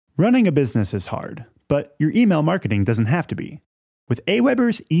Running a business is hard, but your email marketing doesn't have to be. With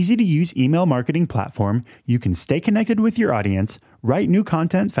Aweber's easy-to-use email marketing platform, you can stay connected with your audience, write new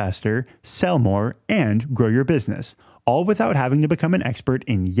content faster, sell more, and grow your business, all without having to become an expert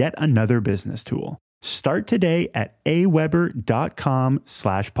in yet another business tool. Start today at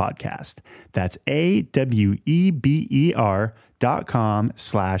aweber.com/podcast. That's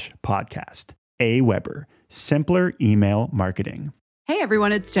AWEBER.com/podcast. Aweber, simpler email marketing. Hey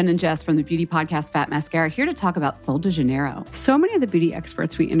everyone, it's Jen and Jess from the beauty podcast Fat Mascara here to talk about Sol de Janeiro. So many of the beauty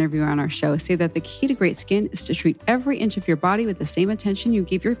experts we interview on our show say that the key to great skin is to treat every inch of your body with the same attention you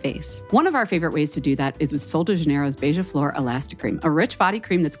give your face. One of our favorite ways to do that is with Sol de Janeiro's Beija Flor Elastic Cream, a rich body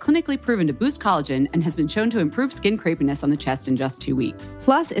cream that's clinically proven to boost collagen and has been shown to improve skin crepiness on the chest in just 2 weeks.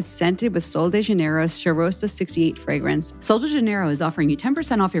 Plus, it's scented with Sol de Janeiro's Charosta 68 fragrance. Sol de Janeiro is offering you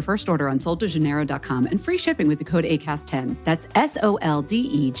 10% off your first order on soldejaneiro.com and free shipping with the code ACAST10. That's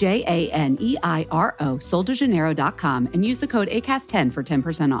SOLDEJANEIRO, soldejaneiro.com, and use the code ACAST10 for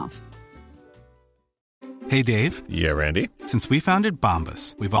 10% off. Hey, Dave. Yeah, Randy. Since we founded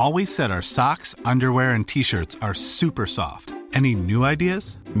Bombas, we've always said our socks, underwear, and T-shirts are super soft. Any new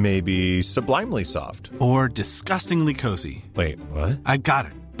ideas? Maybe sublimely soft. Or disgustingly cozy. Wait, what? I got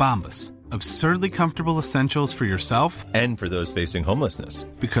it. Bombas. Absurdly comfortable essentials for yourself and for those facing homelessness.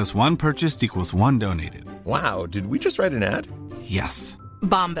 Because one purchased equals one donated. Wow, did we just write an ad? Yes.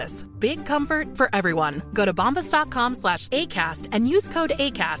 Bombas. Big comfort for everyone. Go to bombas.com/ACAST and use code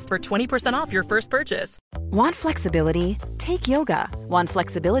ACAST for 20% off your first purchase. Want flexibility? Take yoga. Want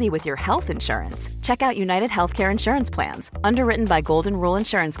flexibility with your health insurance? Check out United Healthcare Insurance Plans. Underwritten by Golden Rule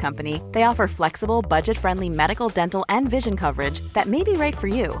Insurance Company, they offer flexible, budget-friendly medical, dental, and vision coverage that may be right for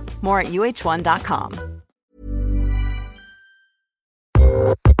you. More at uh1.com.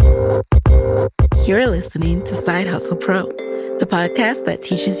 You're listening to Side Hustle Pro, the podcast that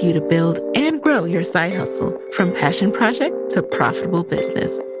teaches you to build and grow your side hustle from passion project to profitable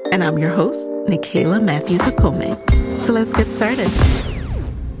business. And I'm your host, Nicaila Matthews-Okome. So let's get started.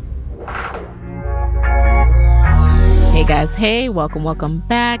 Hey guys, hey, welcome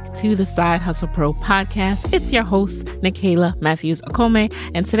back to the Side Hustle Pro podcast. It's your host, Nicaila Matthews-Okome,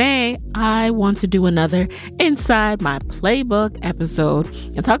 and today I want to do another Inside My Playbook episode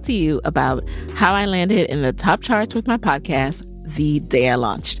and talk to you about how I landed in the top charts with my podcast the day I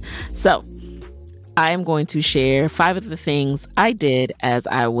launched. So I am going to share 5 of the things I did as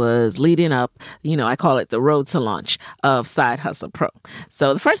I was leading up, I call it the road to launch of Side Hustle Pro.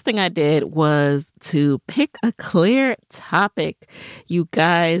 So the first thing I did was to pick a clear topic. You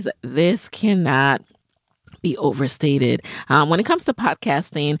guys, this cannot be overstated. When it comes to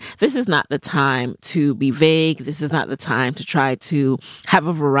podcasting, this is not the time to be vague. This is not the time to try to have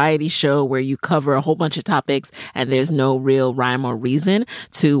a variety show where you cover a whole bunch of topics and there's no real rhyme or reason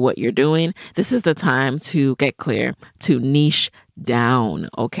to what you're doing. This is the time to get clear, to niche down.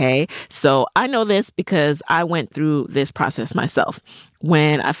 Okay. So I know this because I went through this process myself.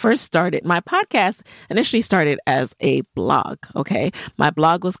 When I first started, my podcast initially started as a blog. Okay. My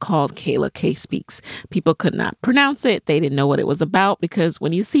blog was called Kayla K Speaks. People could not pronounce it. They didn't know what it was about because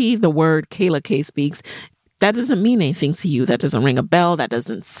when you see the word Kayla K Speaks, that doesn't mean anything to you. That doesn't ring a bell. That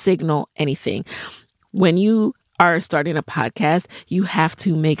doesn't signal anything. When you are starting a podcast, you have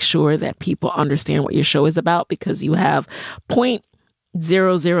to make sure that people understand what your show is about because you have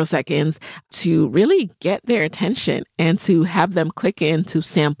 0.00 seconds to really get their attention and to have them click in to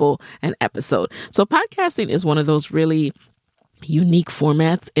sample an episode. So podcasting is one of those really unique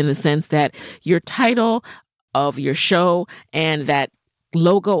formats in the sense that your title of your show and that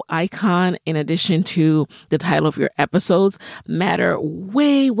logo icon, in addition to the title of your episodes, matter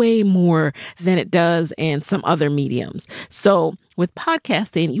way, way more than it does in some other mediums. So with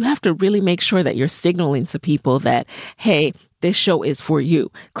podcasting, you have to really make sure that you're signaling to people that, hey, this show is for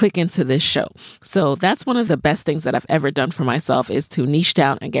you. Click into this show. So that's one of the best things that I've ever done for myself is to niche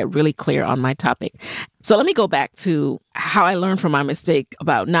down and get really clear on my topic. So let me go back to how I learned from my mistake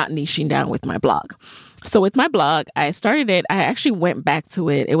about not niching down with my blog. So with my blog, I actually went back to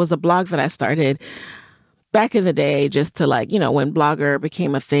it. It was a blog that I started back in the day just to when Blogger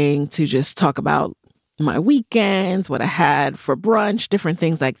became a thing, to just talk about my weekends, what I had for brunch, different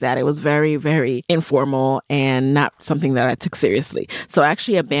things like that. It was very, very informal and not something that I took seriously. So I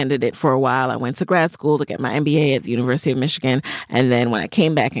actually abandoned it for a while. I went to grad school to get my MBA at the University of Michigan. And then when I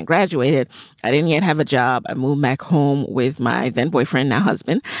came back and graduated, I didn't yet have a job. I moved back home with my then boyfriend, now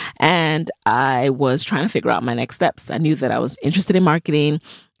husband, and I was trying to figure out my next steps. I knew that I was interested in marketing.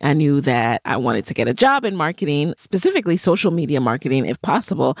 I knew that I wanted to get a job in marketing, specifically social media marketing, if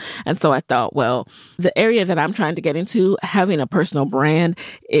possible. And so I thought, well, the area that I'm trying to get into, having a personal brand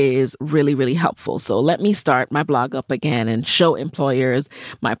is really, really helpful. So let me start my blog up again and show employers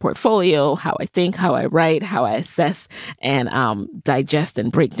my portfolio, how I think, how I write, how I assess and digest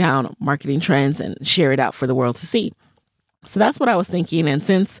and break down marketing trends and share it out for the world to see. So that's what I was thinking. And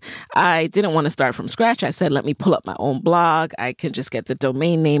since I didn't want to start from scratch, I said, let me pull up my own blog. I can just get the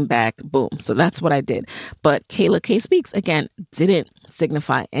domain name back. Boom. So that's what I did. But Kayla K Speaks, again, didn't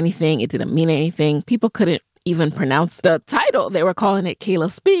signify anything. It didn't mean anything. People couldn't even pronounce the title. They were calling it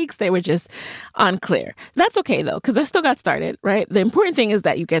Kayla Speaks. They were just unclear. That's okay, though, because I still got started, right? The important thing is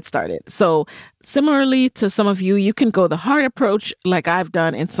that you get started. So similarly to some of you, you can go the hard approach like I've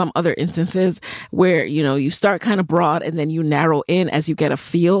done in some other instances where, you start kind of broad and then you narrow in as you get a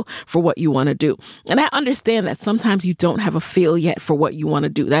feel for what you want to do. And I understand that sometimes you don't have a feel yet for what you want to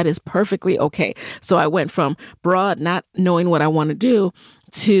do. That is perfectly okay. So I went from broad, not knowing what I want to do,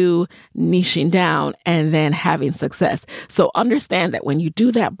 to niching down and then having success. So understand that when you do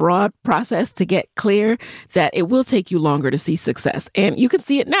that broad process to get clear, that it will take you longer to see success. And you can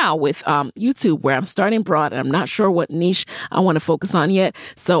see it now with YouTube, where I'm starting broad and I'm not sure what niche I want to focus on yet.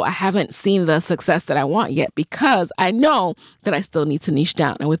 So I haven't seen the success that I want yet because I know that I still need to niche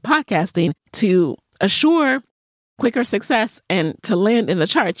down. And with podcasting, to assure quicker success and to land in the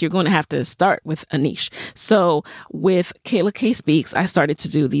charts, you're going to have to start with a niche. So with Kayla K Speaks, I started to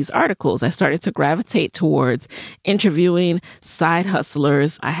do these articles. I started to gravitate towards interviewing side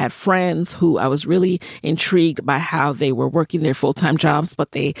hustlers. I had friends who I was really intrigued by how they were working their full-time jobs,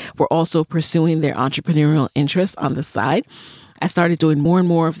 but they were also pursuing their entrepreneurial interests on the side. I started doing more and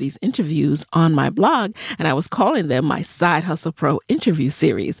more of these interviews on my blog, and I was calling them my Side Hustle Pro interview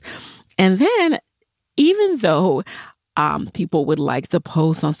series. And then even though people would like the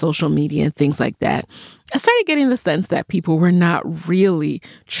posts on social media and things like that, I started getting the sense that people were not really,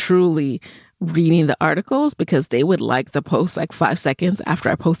 truly reading the articles because they would like the post like 5 seconds after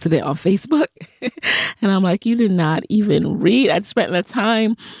I posted it on Facebook. And I'm like, you did not even read. I'd spent the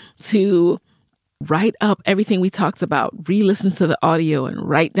time to write up everything we talked about, re-listen to the audio and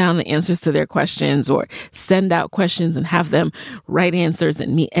write down the answers to their questions, or send out questions and have them write answers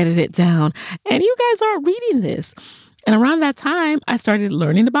and me edit it down. And you guys aren't reading this. And around that time, I started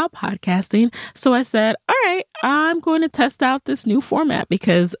learning about podcasting. So I said, all right, I'm going to test out this new format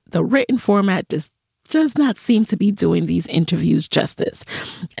because the written format just does not seem to be doing these interviews justice.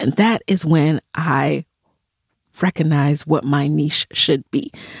 And that is when I recognized what my niche should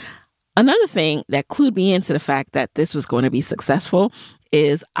be. Another thing that clued me into the fact that this was going to be successful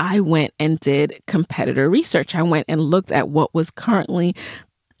is I went and did competitor research. I went and looked at what was currently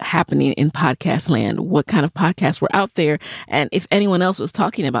happening in podcast land, what kind of podcasts were out there, and if anyone else was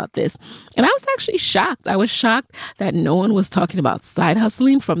talking about this. And I was actually shocked. I was shocked that no one was talking about side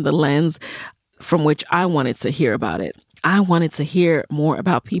hustling from the lens from which I wanted to hear about it. I wanted to hear more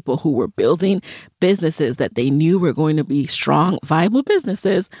about people who were building businesses that they knew were going to be strong, viable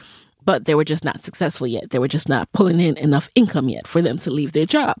businesses, but they were just not successful yet. They were just not pulling in enough income yet for them to leave their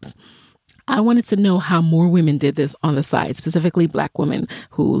jobs. I wanted to know how more women did this on the side, specifically Black women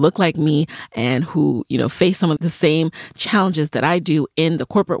who look like me and who, face some of the same challenges that I do in the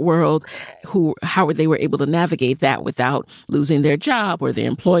corporate world, how they were able to navigate that without losing their job or their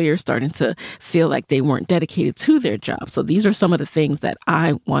employer starting to feel like they weren't dedicated to their job. So these are some of the things that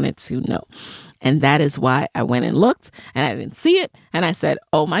I wanted to know. And that is why I went and looked and I didn't see it. And I said,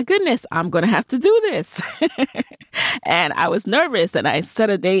 oh my goodness, I'm going to have to do this. And I was nervous and I set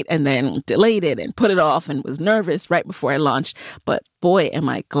a date and then delayed it and put it off and was nervous right before I launched. But boy, am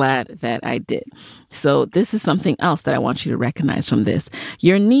I glad that I did. So this is something else that I want you to recognize from this.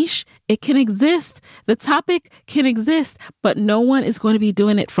 Your niche, it can exist. The topic can exist, but no one is going to be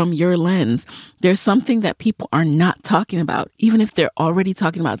doing it from your lens. There's something that people are not talking about. Even if they're already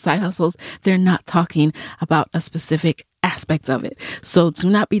talking about side hustles, they're not talking about a specific aspect of it. So do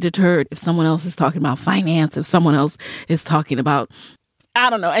not be deterred if someone else is talking about finance, if someone else is talking about,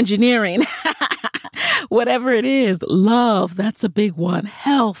 engineering, whatever it is. Love, that's a big one.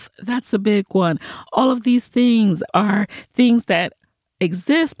 Health, that's a big one. All of these things are things that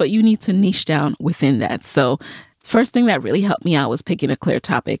exist, but you need to niche down within that. So first thing that really helped me out was picking a clear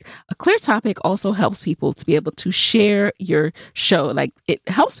topic. A clear topic also helps people to be able to share your show. Like, it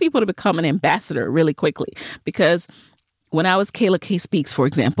helps people to become an ambassador really quickly, because when I was Kayla K Speaks, for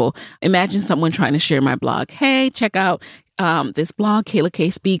example, imagine someone trying to share my blog. Hey, check out this blog, Kayla K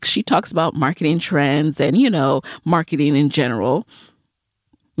Speaks. She talks about marketing trends and, marketing in general.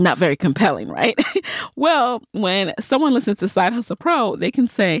 Not very compelling, right? Well, when someone listens to Side Hustle Pro, they can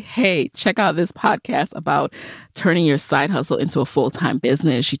say, hey, check out this podcast about turning your side hustle into a full-time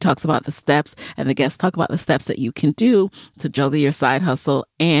business. She talks about the steps, and the guests talk about the steps that you can do to juggle your side hustle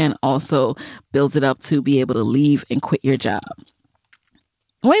and also builds it up to be able to leave and quit your job.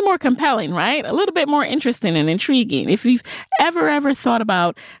 Way more compelling, right? A little bit more interesting and intriguing. If you've ever thought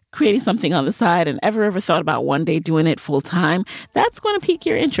about creating something on the side and ever thought about one day doing it full time, that's going to pique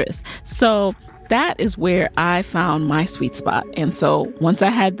your interest. So that is where I found my sweet spot. And so once I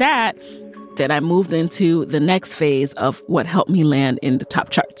had that, then I moved into the next phase of what helped me land in the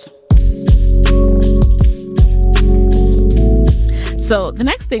top charts. So the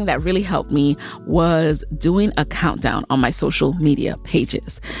next thing that really helped me was doing a countdown on my social media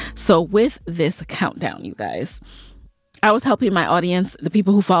pages. So with this countdown, you guys, I was helping my audience, the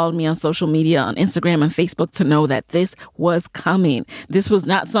people who followed me on social media, on Instagram and Facebook, to know that this was coming. This was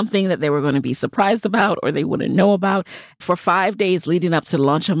not something that they were going to be surprised about or they wouldn't know about. For 5 days leading up to the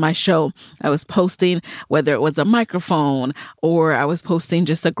launch of my show, I was posting, whether it was a microphone or I was posting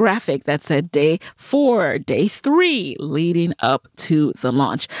just a graphic that said day 4, day 3, leading up to the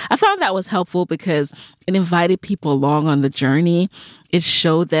launch. I found that was helpful because it invited people along on the journey. It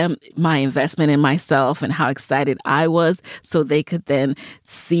showed them my investment in myself and how excited I was, so they could then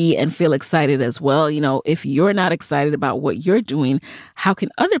see and feel excited as well. You know, if you're not excited about what you're doing, how can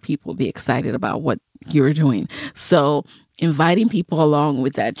other people be excited about what you're doing? So inviting people along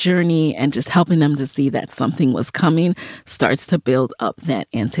with that journey and just helping them to see that something was coming starts to build up that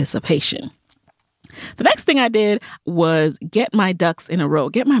anticipation. The next thing I did was get my ducks in a row,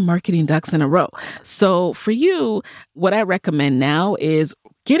 get my marketing ducks in a row. So for you, what I recommend now is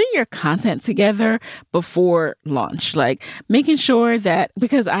getting your content together before launch, like making sure that,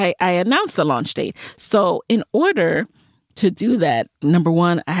 because I announced the launch date. So in order to do that, number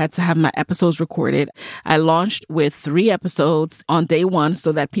one, I had to have my episodes recorded. I launched with 3 episodes on day 1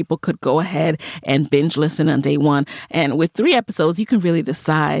 so that people could go ahead and binge listen on day 1. And with 3 episodes, you can really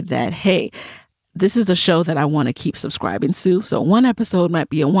decide that, hey, this is a show that I want to keep subscribing to. So 1 episode might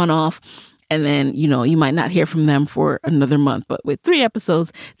be a one-off, and then, you know, you might not hear from them for another month. But with 3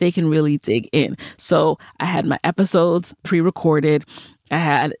 episodes, they can really dig in. So I had my episodes pre-recorded. I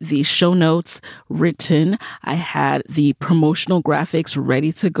had the show notes written. I had the promotional graphics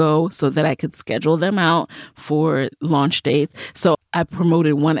ready to go so that I could schedule them out for launch dates. So I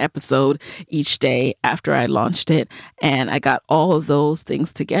promoted 1 episode each day after I launched it. And I got all of those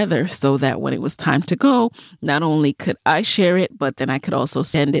things together so that when it was time to go, not only could I share it, but then I could also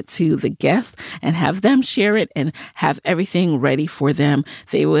send it to the guests and have them share it and have everything ready for them.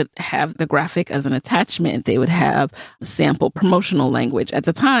 They would have the graphic as an attachment. They would have sample promotional language. At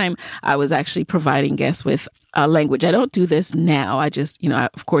the time, I was actually providing guests with language. I don't do this now. I just, I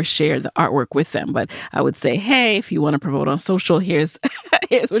of course share the artwork with them, but I would say, hey, if you want to promote on social, here's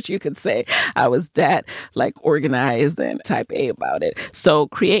what you could say. I was that organized and type A about it. So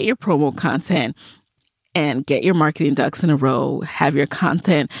create your promo content and get your marketing ducks in a row, have your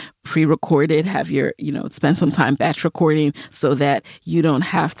content pre-recorded, have your, spend some time batch recording so that you don't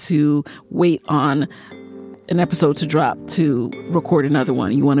have to wait on an episode to drop to record another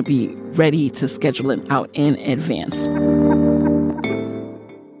one. You want to be ready to schedule it out in advance.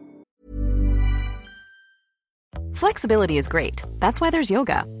 Flexibility is great. That's why there's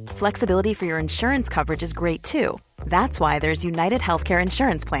yoga. Flexibility for your insurance coverage is great too. That's why there's United Healthcare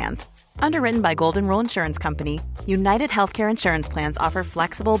Insurance Plans. Underwritten by Golden Rule Insurance Company, United Healthcare Insurance Plans offer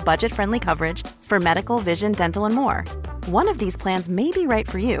flexible, budget-friendly coverage for medical, vision, dental, and more. One of these plans may be right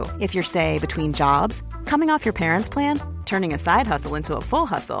for you if you're, say, between jobs, coming off your parents' plan, turning a side hustle into a full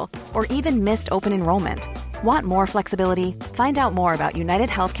hustle, or even missed open enrollment. Want more flexibility? Find out more about United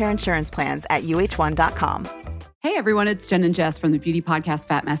Healthcare Insurance Plans at uh1.com. Hey everyone, it's Jen and Jess from the beauty podcast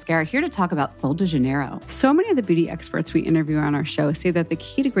Fat Mascara here to talk about Sol de Janeiro. So many of the beauty experts we interview on our show say that the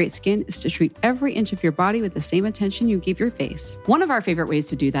key to great skin is to treat every inch of your body with the same attention you give your face. One of our favorite ways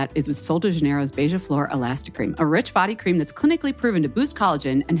to do that is with Sol de Janeiro's Beija Flor Elastic Cream, a rich body cream that's clinically proven to boost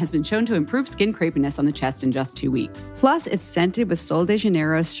collagen and has been shown to improve skin crepiness on the chest in just 2 weeks. Plus, it's scented with Sol de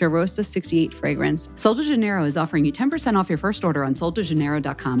Janeiro's Charosta 68 fragrance. Sol de Janeiro is offering you 10% off your first order on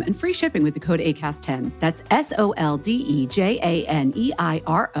soldejaneiro.com and free shipping with the code ACAST10. That's SOLDEJANEIRO,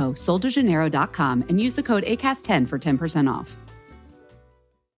 soldejaneiro.com, and use the code ACAST10 for 10% off.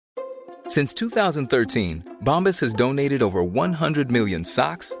 Since 2013, Bombas has donated over 100 million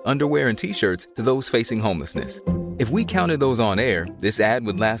socks, underwear, and T-shirts to those facing homelessness. If we counted those on air, this ad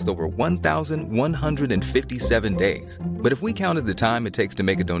would last over 1,157 days. But if we counted the time it takes to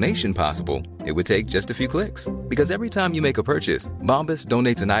make a donation possible, it would take just a few clicks. Because every time you make a purchase, Bombas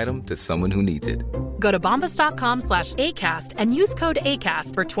donates an item to someone who needs it. Go to bombas.com/ACAST and use code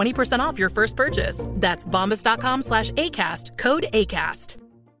ACAST for 20% off your first purchase. That's bombas.com/ACAST, code ACAST.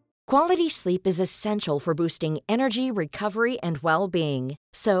 Quality sleep is essential for boosting energy, recovery, and well-being.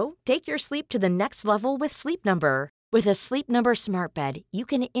 So, take your sleep to the next level with Sleep Number. With a Sleep Number smart bed, you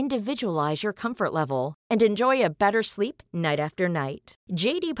can individualize your comfort level and enjoy a better sleep night after night.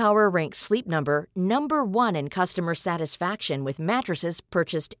 J.D. Power ranks Sleep Number number 1 in customer satisfaction with mattresses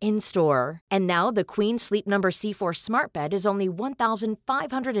purchased in-store. And now the Queen Sleep Number C4 smart bed is only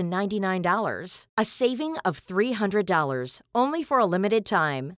 $1,599, a saving of $300, only for a limited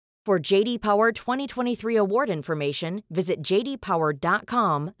time. For J.D. Power 2023 award information, visit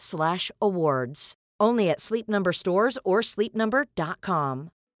jdpower.com/awards. Only at Sleep Number stores or sleepnumber.com.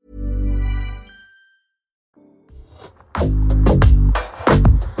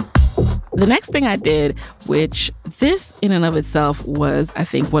 The next thing I did, which this in and of itself was, I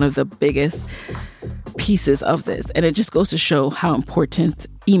think, one of the biggest pieces of this, and it just goes to show how important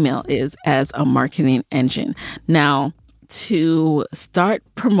email is as a marketing engine. Now, to start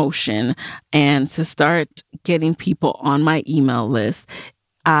promotion and to start getting people on my email list,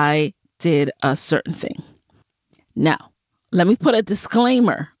 I did a certain thing. Now, let me put a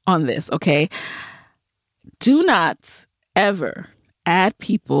disclaimer on this, okay? Do not ever add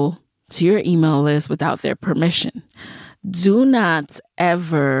people to your email list without their permission. Do not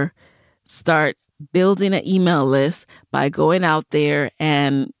ever start building an email list by going out there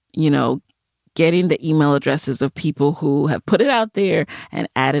and, getting the email addresses of people who have put it out there and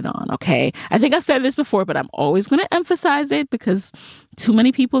added on, okay? I think I've said this before, but I'm always going to emphasize it because too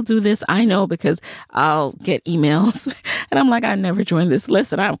many people do this. I know, because I'll get emails and I'm like, I never joined this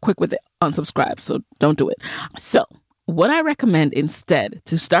list, and I'm quick with it, unsubscribe, so don't do it. So what I recommend instead,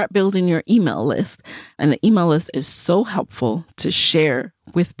 to start building your email list, and the email list is so helpful to share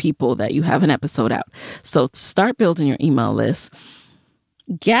with people that you have an episode out. So start building your email list.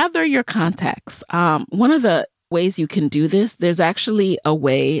 Gather your contacts. One of the ways you can do this, there's actually a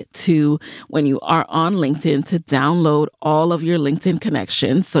way to, when you are on LinkedIn, to download all of your LinkedIn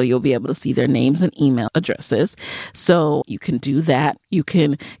connections. So you'll be able to see their names and email addresses. So you can do that. You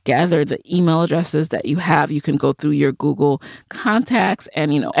can gather the email addresses that you have. You can go through your Google contacts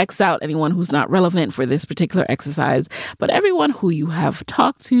and, X out anyone who's not relevant for this particular exercise. But everyone who you have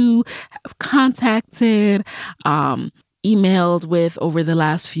talked to, have contacted, emailed with over the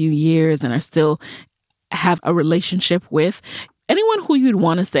last few years and are still have a relationship with, anyone who you'd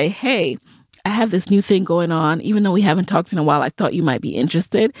want to say, hey, I have this new thing going on, even though we haven't talked in a while, I thought you might be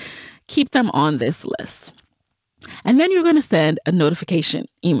interested, keep them on this list. And then you're going to send a notification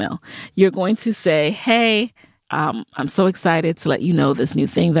email. You're going to say, hey, I'm so excited to let you know this new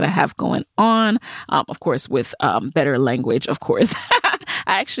thing that I have going on. Of course, with better language, of course.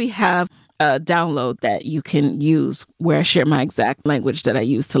 I actually have a download that you can use where I share my exact language that I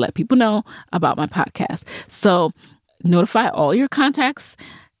use to let people know about my podcast. So notify all your contacts,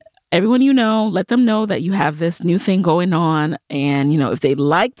 everyone you know, let them know that you have this new thing going on. And, if they'd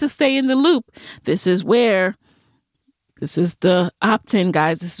like to stay in the loop, this is the opt-in,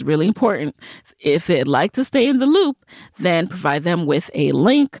 guys. This is really important. If they'd like to stay in the loop, then provide them with a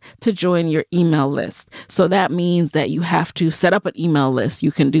link to join your email list. So that means that you have to set up an email list.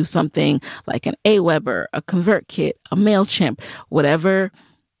 You can do something like an Aweber, a ConvertKit, a MailChimp, whatever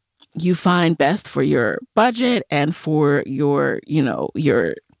you find best for your budget and for your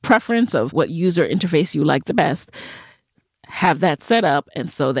preference of what user interface you like the best. Have that set up,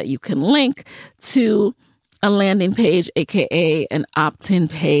 and so that you can link to a landing page, aka an opt-in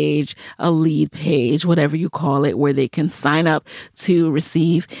page, a lead page, whatever you call it, where they can sign up to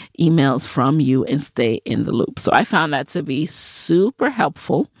receive emails from you and stay in the loop. So I found that to be super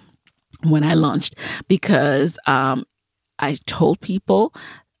helpful when I launched, because I told people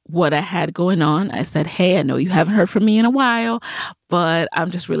what I had going on. I said, hey, I know you haven't heard from me in a while, but I'm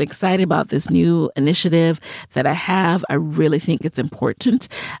just really excited about this new initiative that I have. I really think it's important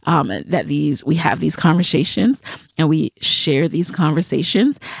that we have these conversations and we share these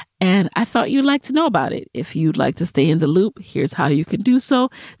conversations. And I thought you'd like to know about it. If you'd like to stay in the loop, here's how you can do so.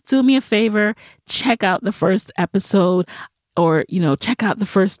 Do me a favor, check out the first episode, or, check out the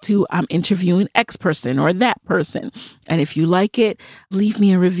first 2. I'm interviewing X person or that person. And if you like it, leave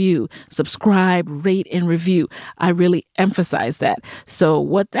me a review, subscribe, rate, and review. I really emphasize that. So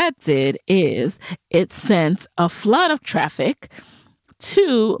what that did is it sent a flood of traffic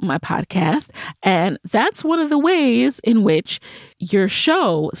to my podcast. And that's one of the ways in which your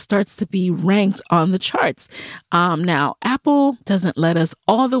show starts to be ranked on the charts. Now, Apple doesn't let us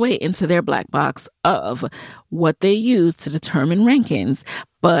all the way into their black box of what they use to determine rankings,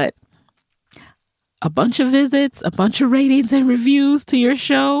 but a bunch of visits, a bunch of ratings and reviews to your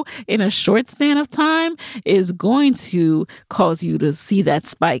show in a short span of time is going to cause you to see that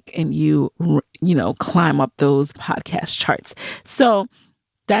spike and you climb up those podcast charts. So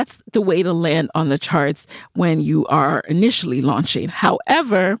that's the way to land on the charts when you are initially launching.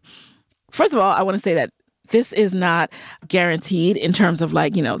 However, first of all, I want to say that this is not guaranteed in terms of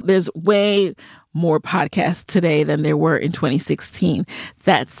there's way more podcasts today than there were in 2016.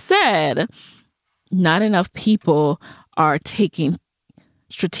 That said, not enough people are taking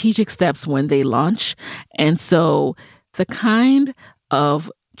strategic steps when they launch. And so the kind of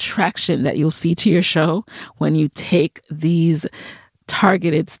traction that you'll see to your show when you take these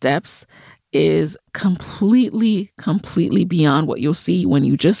targeted steps is completely beyond what you'll see when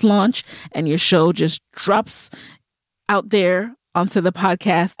you just launch and your show just drops out there onto the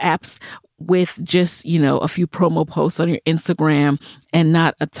podcast apps with just, a few promo posts on your Instagram and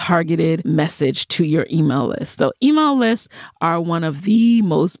not a targeted message to your email list. So email lists are one of the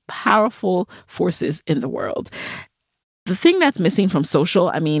most powerful forces in the world. The thing that's missing from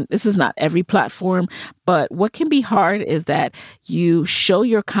social, this is not every platform, but what can be hard is that you show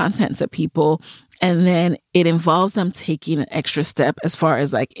your content to people and then it involves them taking an extra step as far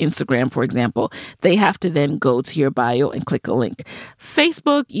as like Instagram, for example. They have to then go to your bio and click a link.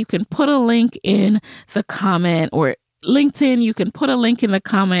 Facebook, you can put a link in the comment, or LinkedIn, you can put a link in the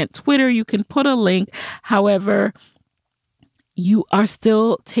comment. Twitter, you can put a link. However, you are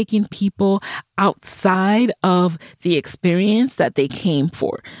still taking people outside of the experience that they came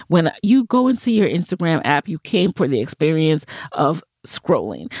for. When you go into your Instagram app, you came for the experience of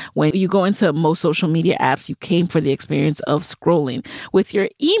scrolling. When you go into most social media apps, you came for the experience of scrolling. With your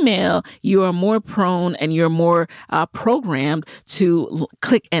email, you are more prone and you're more programmed to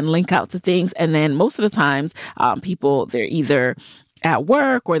click and link out to things. And then most of the times, people, they're either at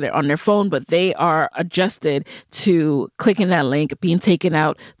work or they're on their phone, but they are adjusted to clicking that link, being taken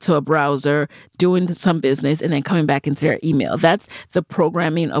out to a browser, doing some business, and then coming back into their email. That's the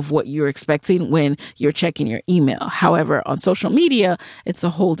programming of what you're expecting when you're checking your email. However, on social media, it's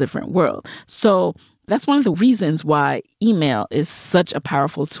a whole different world. So that's one of the reasons why email is such a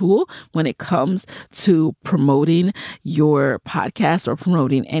powerful tool when it comes to promoting your podcast or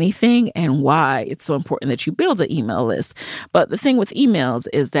promoting anything, and why it's so important that you build an email list. But the thing with emails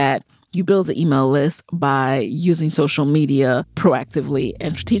is that you build an email list by using social media proactively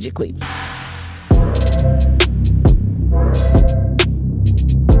and strategically.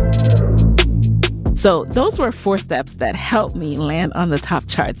 So those were 4 steps that helped me land on the top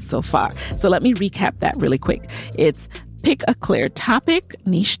charts so far. So let me recap that really quick. It's pick a clear topic,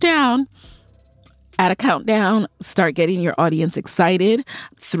 niche down, add a countdown, start getting your audience excited.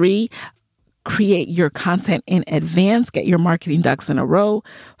 3, create your content in advance, get your marketing ducks in a row.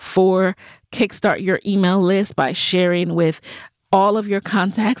 4, kickstart your email list by sharing with all of your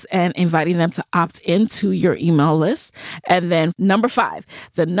contacts and inviting them to opt into your email list. And then number 5,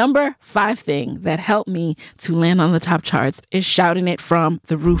 the number 5 thing that helped me to land on the top charts is shouting it from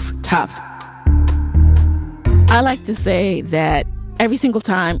the rooftops. I like to say that every single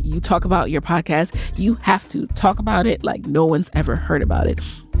time you talk about your podcast, you have to talk about it like no one's ever heard about it.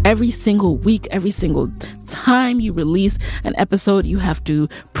 Every single week, every single time you release an episode, you have to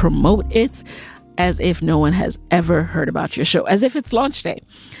promote it as if no one has ever heard about your show, as if it's launch day.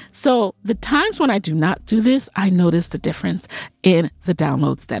 So the times when I do not do this, I notice the difference in the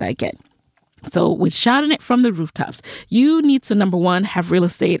downloads that I get. So with shouting it from the rooftops, you need to, number 1, have real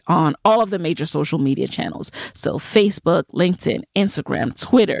estate on all of the major social media channels. So Facebook, LinkedIn, Instagram,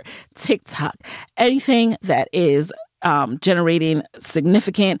 Twitter, TikTok, anything that is generating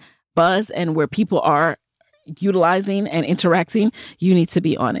significant buzz and where people are utilizing and interacting, you need to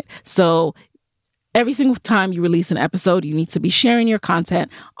be on it. So every single time you release an episode, you need to be sharing your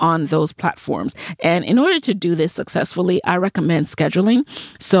content on those platforms. And in order to do this successfully, I recommend scheduling.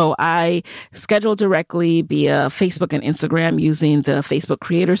 So I schedule directly via Facebook and Instagram using the Facebook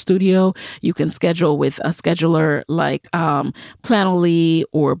Creator Studio. You can schedule with a scheduler like Planoly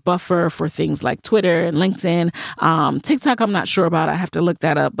or Buffer for things like Twitter and LinkedIn. TikTok, I'm not sure about. I have to look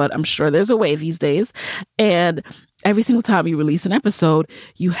that up, but I'm sure there's a way these days. And every single time you release an episode,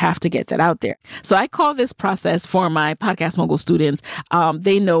 you have to get that out there. So I call this process for my Podcast Mogul students,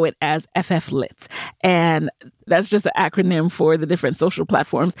 they know it as FF Lit. And that's just an acronym for the different social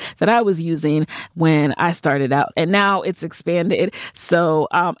platforms that I was using when I started out. And now it's expanded. So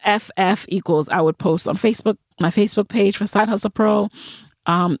FF equals, I would post on Facebook, my Facebook page for Side Hustle Pro,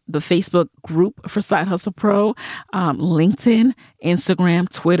 the Facebook group for Side Hustle Pro, LinkedIn,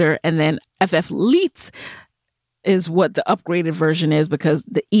 Instagram, Twitter, and then FF Lit is what the upgraded version is, because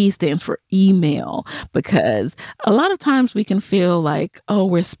the E stands for email, because a lot of times we can feel like, oh,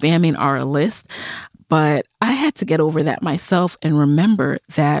 we're spamming our list. But I had to get over that myself and remember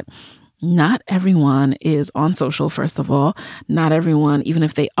that not everyone is on social, first of all. Not everyone, even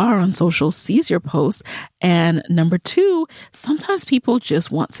if they are on social, sees your posts. And number two, sometimes people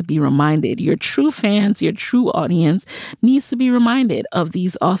just want to be reminded. Your true fans, your true audience needs to be reminded of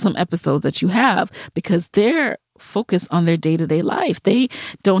these awesome episodes that you have, because they're focused on their day-to-day life. They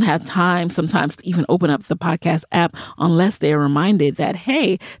don't have time sometimes to even open up the podcast app unless they're reminded that,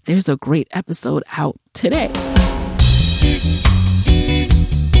 hey, there's a great episode out today.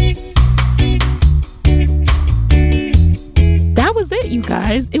 That was it, you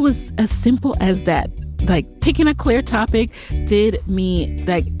guys. It was as simple as that. Like, picking a clear topic did me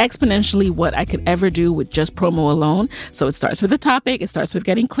like exponentially what I could ever do with just promo alone. So it starts with a topic. It starts with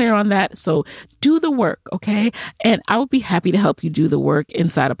getting clear on that. So do the work, okay? And I would be happy to help you do the work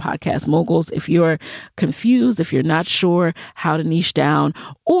inside of Podcast Moguls. If you're confused, if you're not sure how to niche down,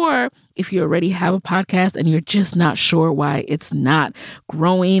 or if you already have a podcast and you're just not sure why it's not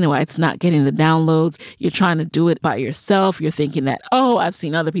growing or why it's not getting the downloads, you're trying to do it by yourself. You're thinking that, oh, I've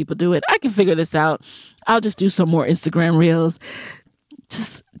seen other people do it. I can figure this out. I'll just do some more Instagram reels.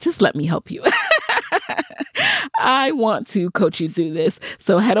 Just let me help you. I want to coach you through this.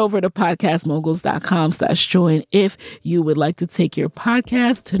 So head over to podcastmoguls.com/join if you would like to take your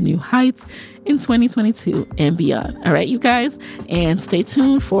podcast to new heights in 2022 and beyond. All right, you guys, and stay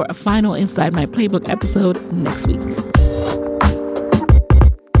tuned for a final Inside My Playbook episode next week.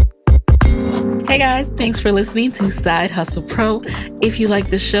 Hey guys, thanks for listening to Side Hustle Pro. If you like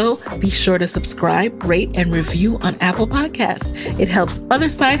the show, be sure to subscribe, rate, and review on Apple Podcasts. It helps other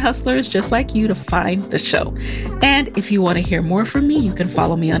side hustlers just like you to find the show. And if you want to hear more from me, you can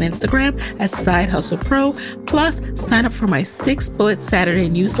follow me on Instagram at Side Hustle Pro. Plus, sign up for my 6-bullet Saturday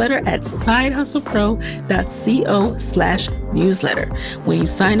newsletter at sidehustlepro.co/newsletter. When you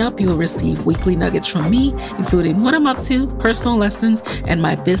sign up, you will receive weekly nuggets from me, including what I'm up to, personal lessons, and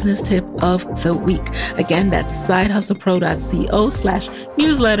my business tip of the week. Again, that's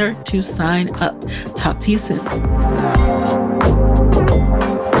sidehustlepro.co/newsletter to sign up. Talk to you soon.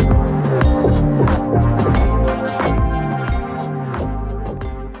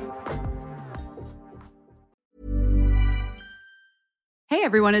 Hey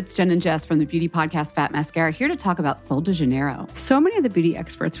everyone, it's Jen and Jess from the beauty podcast Fat Mascara, here to talk about Sol de Janeiro. So many of the beauty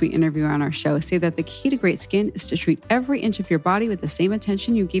experts we interview on our show say that the key to great skin is to treat every inch of your body with the same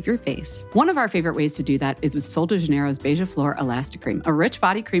attention you give your face. One of our favorite ways to do that is with Sol de Janeiro's Beija Flor Elastic Cream, a rich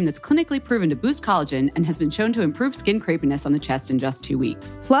body cream that's clinically proven to boost collagen and has been shown to improve skin crepiness on the chest in just 2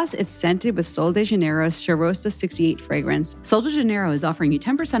 weeks. Plus, it's scented with Sol de Janeiro's Charosta 68 fragrance. Sol de Janeiro is offering you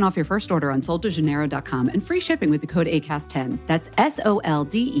 10% off your first order on soldejaneiro.com and free shipping with the code ACAST10. That's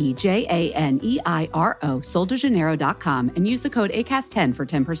SOLDEJANEIRO, soldejaneiro.com, and use the code ACAST10 for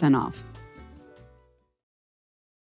 10% off.